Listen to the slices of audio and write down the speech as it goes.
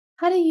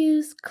How to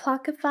use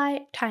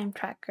Clockify Time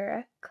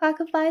Tracker,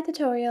 Clockify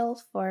tutorials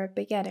for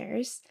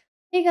beginners.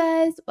 Hey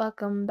guys,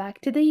 welcome back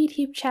to the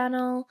YouTube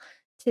channel.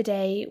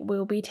 Today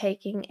we'll be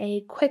taking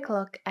a quick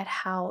look at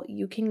how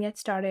you can get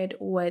started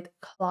with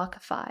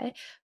Clockify.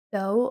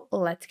 So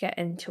let's get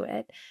into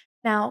it.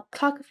 Now,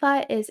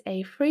 Clockify is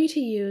a free to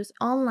use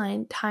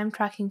online time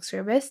tracking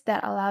service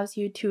that allows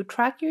you to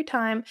track your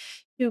time,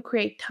 to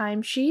create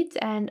timesheets,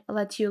 and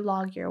lets you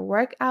log your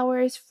work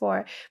hours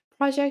for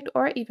project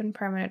or even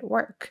permanent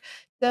work.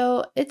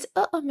 So it's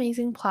an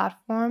amazing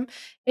platform.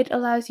 It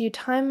allows you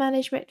time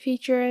management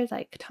features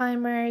like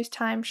timers,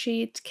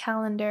 timesheets,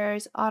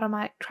 calendars,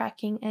 automatic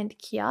tracking, and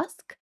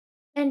kiosk.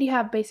 And you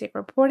have basic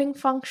reporting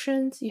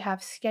functions. You have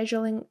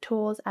scheduling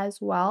tools as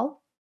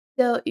well.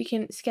 So you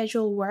can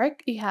schedule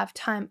work, you have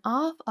time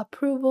off,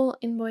 approval,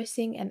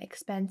 invoicing, and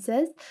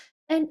expenses.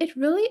 And it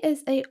really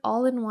is a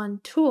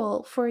all-in-one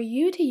tool for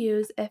you to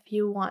use if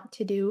you want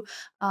to do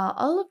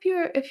all of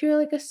if you're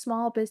like a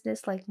small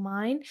business like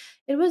mine.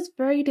 It was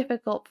very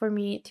difficult for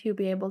me to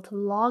be able to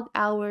log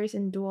hours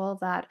and do all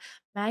that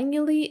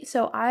manually.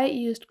 So I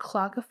used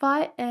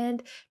Clockify,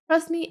 and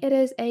trust me, it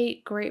is a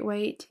great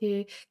way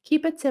to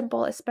keep it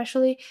simple,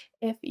 especially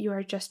if you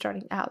are just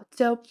starting out.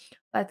 So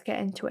let's get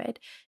into it.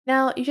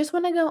 Now, you just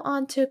want to go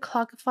on to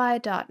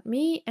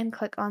clockify.me and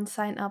click on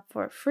sign up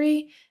for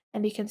free,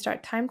 and you can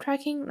start time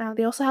tracking. Now,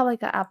 they also have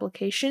like an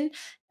application,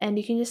 and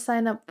you can just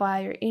sign up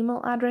via your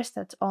email address.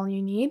 That's all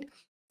you need.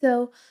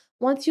 So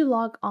once you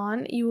log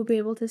on, you will be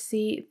able to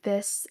see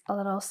this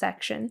little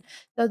section.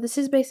 So this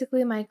is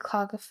basically my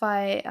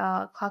Clockify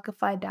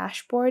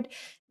dashboard.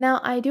 Now,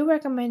 I do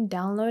recommend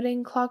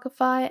downloading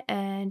Clockify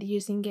and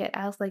using it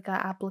as like an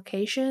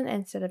application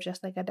instead of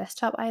just like a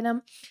desktop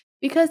item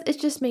because it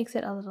just makes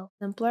it a little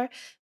simpler.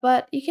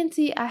 But you can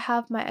see I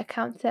have my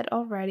account set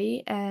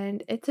already,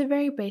 and it's a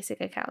very basic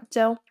account.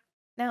 So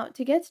now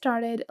to get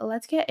started,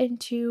 let's get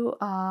into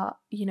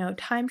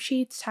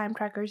timesheets, time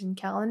trackers, and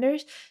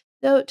calendars.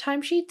 So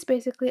timesheets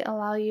basically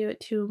allow you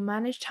to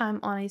manage time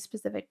on a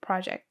specific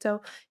project.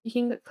 So you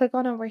can click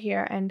on over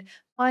here and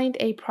find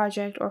a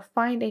project or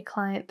find a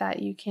client that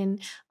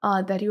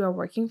that you are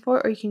working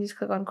for, or you can just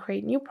click on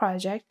create new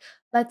project.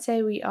 Let's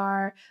say we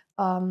are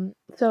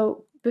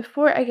so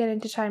before I get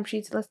into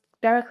timesheets, let's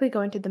directly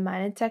go into the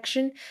manage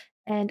section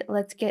and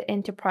let's get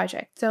into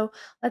project. So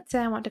let's say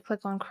I want to click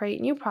on create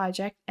new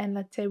project, and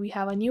let's say we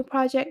have a new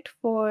project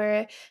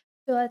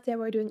so let's say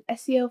we're doing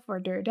SEO for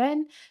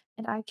Durden,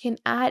 and I can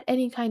add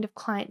any kind of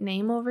client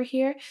name over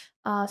here.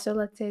 So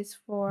let's say it's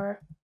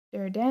for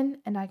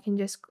Durden, and I can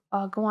just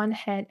go on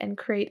ahead and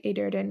create a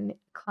Durden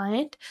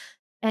client.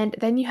 And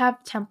then you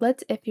have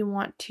templates. If you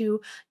want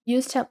to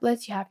use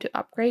templates, you have to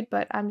upgrade,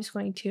 but I'm just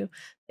going to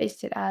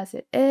paste it as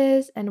it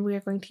is. And we are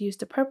going to use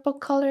the purple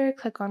color.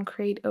 Click on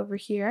create over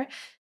here.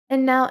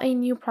 And now a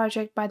new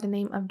project by the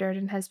name of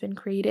Durden has been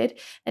created.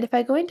 And if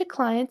I go into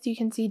clients, you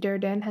can see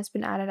Durden has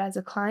been added as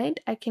a client.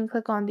 I can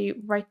click on the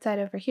right side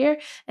over here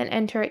and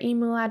enter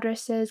email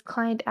addresses,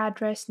 client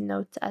address,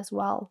 notes as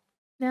well.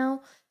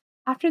 Now,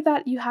 after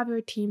that, you have your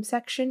team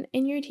section.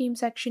 In your team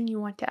section, you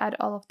want to add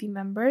all of the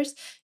members.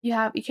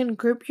 You can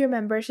group your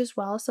members as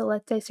well. So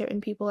let's say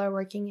certain people are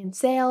working in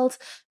sales,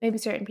 maybe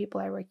certain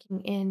people are working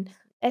in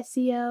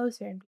SEO,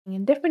 certain people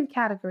in different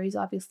categories.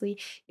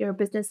 Obviously, your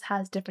business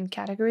has different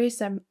categories.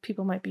 Some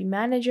people might be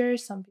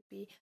managers, some might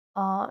be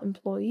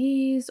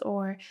employees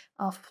or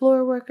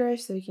floor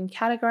workers. So you can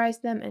categorize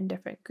them in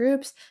different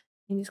groups.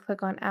 You can just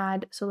click on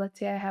add. So let's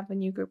say I have a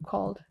new group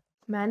called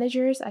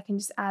managers. I can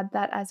just add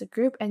that as a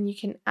group, and you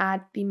can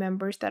add the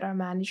members that are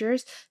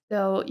managers.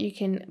 So you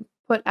can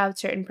put out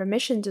certain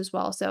permissions as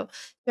well. So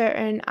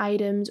certain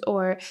items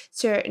or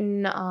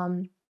certain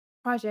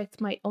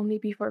projects might only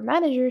be for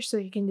managers, so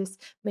you can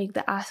just make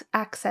the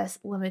access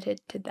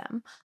limited to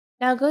them.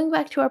 Now, going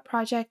back to our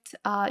project,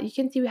 you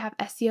can see we have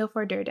SEO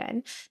for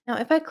Durden. Now,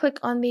 if I click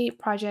on the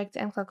project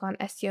and click on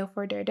SEO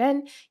for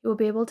Durden, you will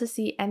be able to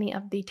see any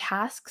of the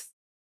tasks,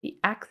 the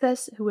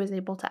access, who is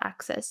able to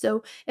access.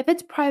 So if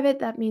it's private,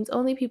 that means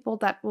only people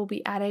that will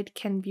be added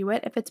can view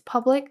it. If it's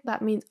public,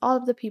 that means all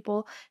of the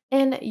people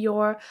in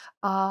your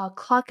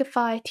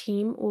Clockify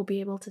team will be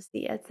able to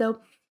see it.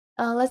 So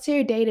let's say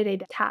your day-to-day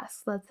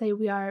tasks. Let's say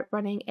we are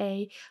running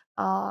a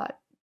uh,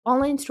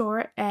 online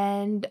store,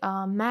 and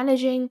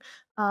managing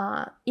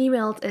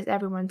emails is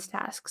everyone's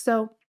task.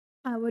 So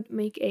I would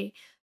make a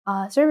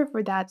server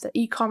for that, the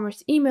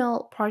e-commerce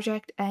email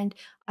project, and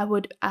I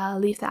would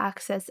leave the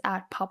access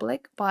at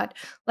public. But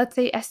let's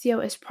say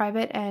SEO is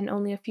private and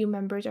only a few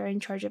members are in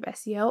charge of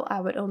SEO,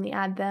 I would only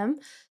add them.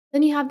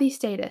 Then you have the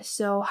status,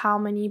 so how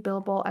many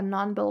billable and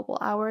non-billable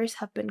hours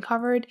have been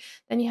covered.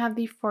 Then you have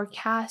the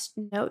forecast,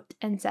 note,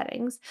 and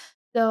settings.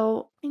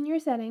 So in your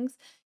settings,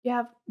 you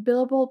have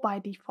billable by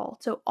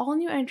default. So all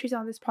new entries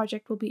on this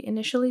project will be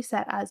initially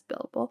set as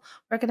billable.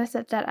 We're going to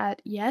set that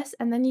at yes,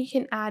 and then you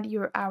can add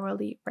your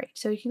hourly rate.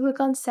 So you can click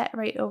on set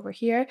rate over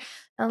here,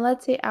 and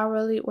let's say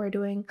hourly, we're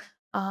doing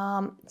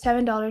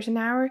 $7 an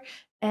hour,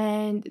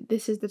 and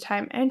this is the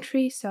time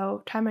entry.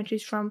 So time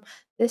entries from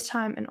this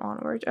time and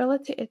onwards, or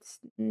let's say it's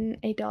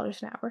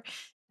 $8 an hour.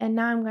 And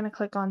now I'm going to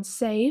click on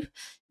save.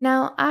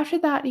 Now, after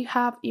that, you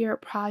have your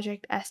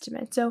project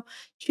estimate. So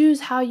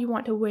choose how you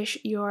want to wish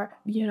your,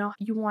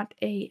 you want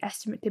a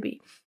estimate to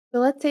be. So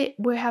let's say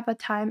we have a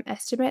time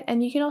estimate,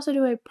 and you can also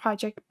do a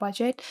project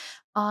budget.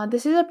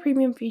 This is a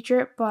premium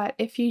feature, but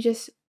if you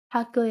just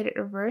calculate it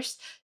reverse,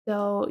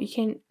 so you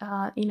can,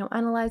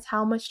 analyze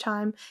how much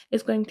time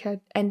is going to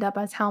end up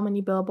as how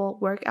many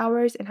billable work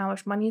hours and how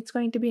much money it's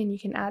going to be, and you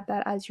can add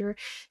that as your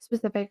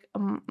specific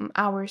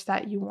hours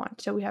that you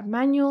want. So we have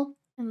manual,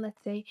 and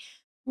let's say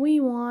we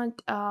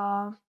want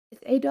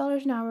it's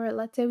 $8 an hour.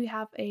 Let's say we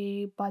have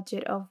a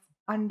budget of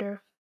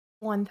under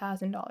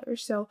 $1,000.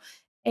 So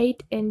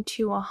 8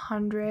 into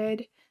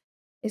 100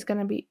 is going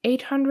to be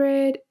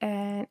 800,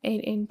 and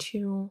 8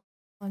 into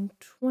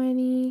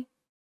 120,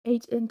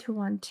 8 into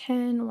 110,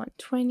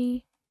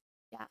 120.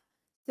 Yeah.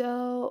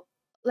 So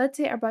let's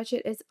say our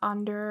budget is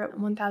under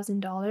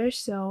 $1,000.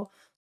 So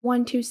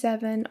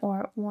 127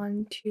 or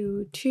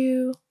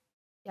 122.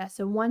 Yeah,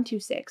 so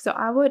 126. So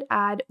I would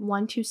add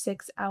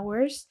 126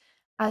 hours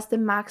as the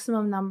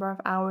maximum number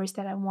of hours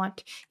that I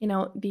want,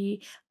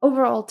 the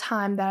overall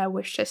time that I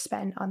wish to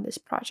spend on this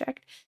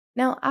project.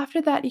 Now,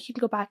 after that, you can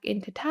go back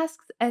into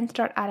tasks and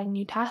start adding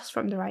new tasks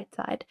from the right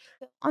side.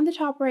 So on the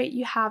top right,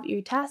 you have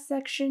your task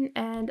section,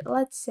 and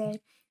let's say,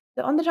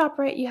 so on the top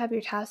right, you have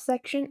your task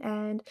section,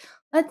 and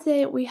let's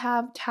say we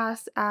have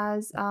tasks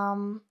as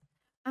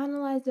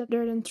analyze the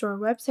dirt and store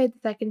website. The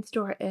second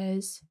store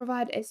is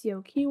provide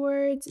SEO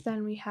keywords.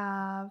 Then we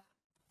have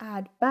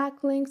add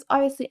backlinks.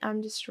 Obviously,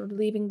 I'm just sort of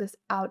leaving this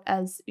out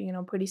as,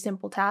 pretty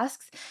simple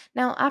tasks.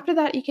 Now, after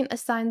that, you can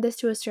assign this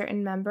to a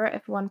certain member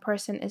if one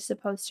person is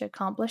supposed to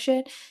accomplish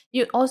it.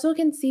 You also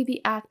can see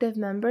the active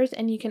members,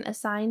 and you can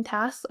assign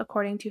tasks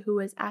according to who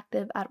is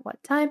active at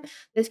what time.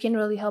 This can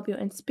really help you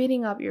in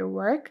speeding up your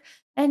work.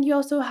 And you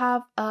also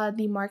have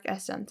the mark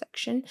as done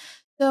section.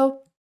 So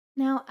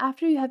now,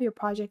 after you have your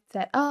project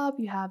set up,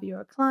 you have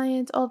your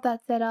clients, all of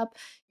that set up,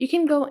 you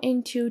can go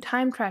into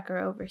Time Tracker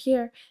over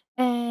here.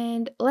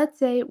 And let's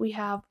say we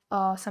have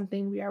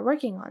something we are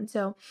working on.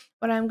 So,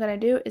 what I'm going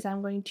to do is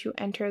I'm going to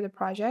enter the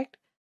project.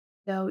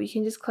 So, you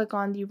can just click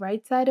on the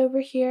right side over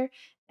here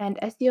and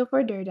SEO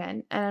for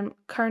Durden. And I'm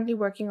currently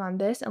working on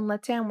this. And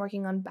let's say I'm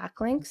working on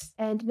backlinks.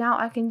 And now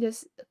I can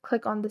just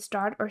click on the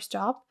start or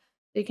stop.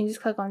 So, you can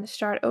just click on the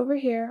start over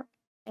here,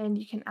 and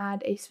you can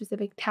add a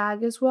specific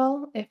tag as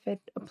well if it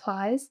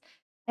applies.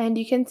 And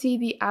you can see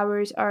the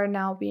hours are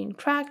now being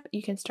tracked.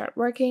 You can start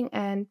working,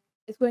 and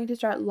it's going to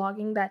start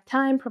logging that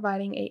time,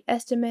 providing a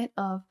estimate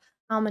of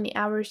how many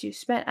hours you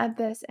spent at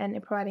this, and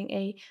providing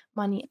a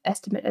money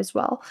estimate as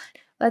well.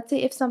 Let's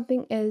say if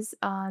something is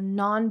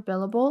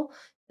non-billable.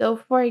 So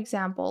for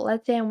example,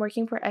 let's say I'm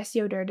working for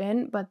SEO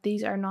Durden, but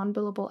these are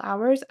non-billable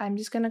hours. I'm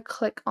just going to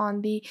click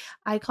on the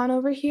icon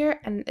over here,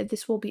 and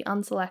this will be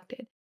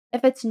unselected.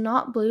 If it's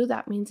not blue,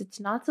 that means it's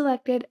not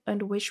selected,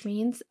 and which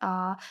means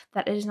that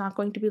it is not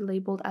going to be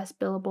labeled as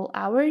billable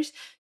hours.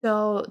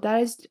 So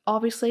that is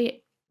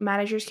obviously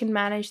managers can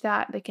manage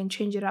that. They can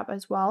change it up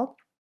as well.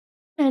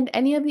 And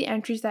any of the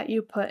entries that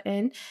you put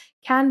in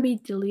can be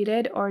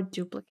deleted or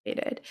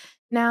duplicated.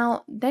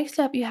 Now, next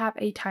up, you have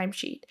a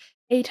timesheet.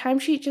 A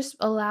timesheet just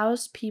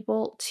allows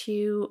people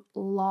to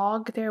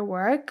log their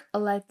work.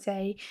 Let's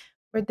say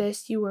for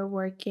this, you were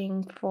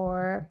working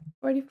for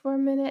 44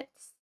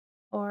 minutes,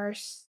 or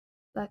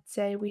let's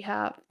say we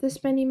have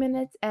this many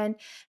minutes. And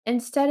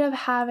instead of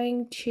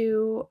having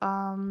to,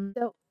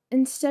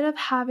 instead of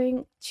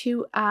having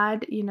to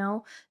add,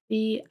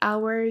 the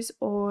hours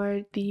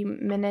or the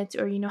minutes,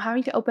 or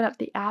having to open up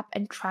the app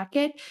and track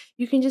it,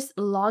 you can just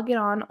log it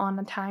on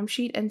a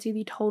timesheet and see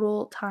the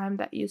total time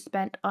that you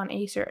spent on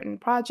a certain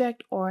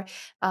project, or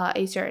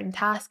a certain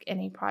task in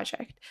a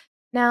project.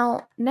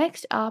 Now,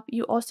 next up,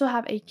 you also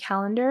have a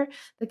calendar.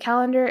 The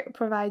calendar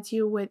provides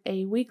you with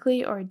a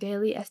weekly or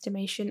daily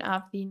estimation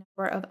of the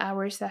number of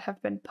hours that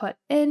have been put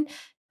in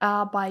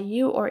by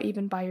you, or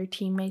even by your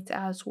teammates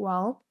as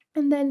well.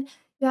 And then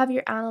you have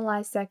your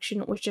analyze section,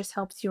 which just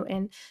helps you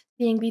in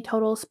seeing the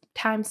total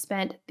time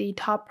spent, the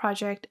top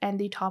project, and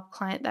the top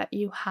client that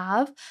you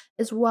have,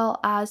 as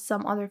well as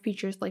some other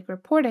features like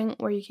reporting,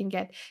 where you can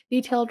get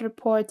detailed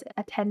reports,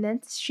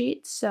 attendance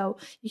sheets. So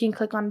you can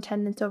click on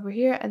attendance over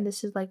here, and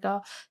this is like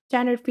a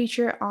standard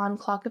feature on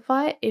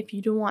Clockify. If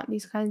you do want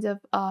these kinds of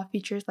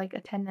features like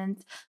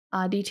attendance,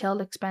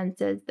 detailed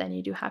expenses, then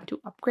you do have to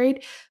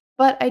upgrade.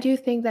 But I do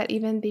think that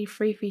even the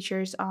free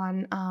features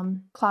on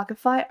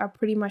Clockify are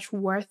pretty much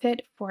worth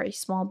it for a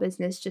small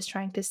business just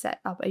trying to set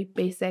up a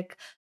basic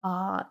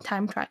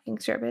time tracking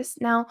service.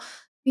 Now,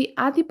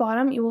 at the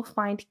bottom, you will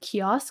find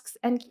kiosks,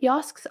 and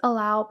kiosks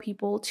allow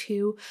people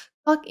to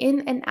plug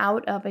in and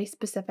out of a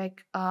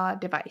specific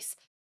device.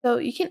 So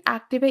you can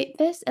activate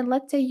this, and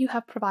let's say you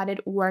have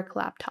provided work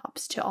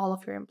laptops to all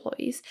of your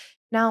employees.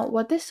 Now,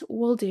 what this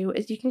will do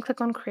is you can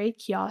click on create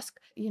kiosk.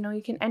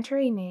 You can enter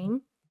a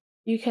name,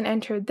 you can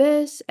enter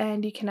this,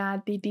 and you can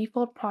add the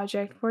default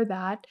project for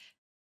that.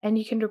 And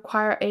you can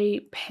require a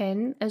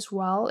PIN as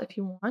well if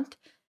you want.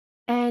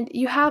 And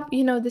you have,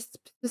 this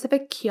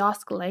specific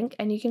kiosk link,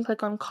 and you can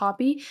click on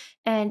copy,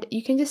 and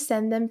you can just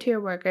send them to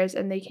your workers,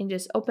 and they can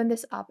just open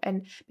this up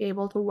and be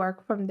able to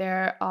work from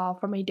their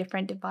from a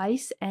different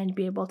device and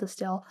be able to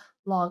still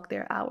log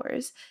their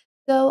hours.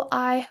 So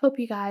I hope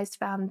you guys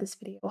found this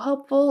video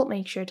helpful.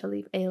 Make sure to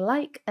leave a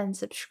like and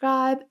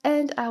subscribe,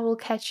 and I will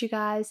catch you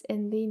guys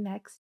in the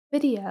next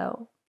video.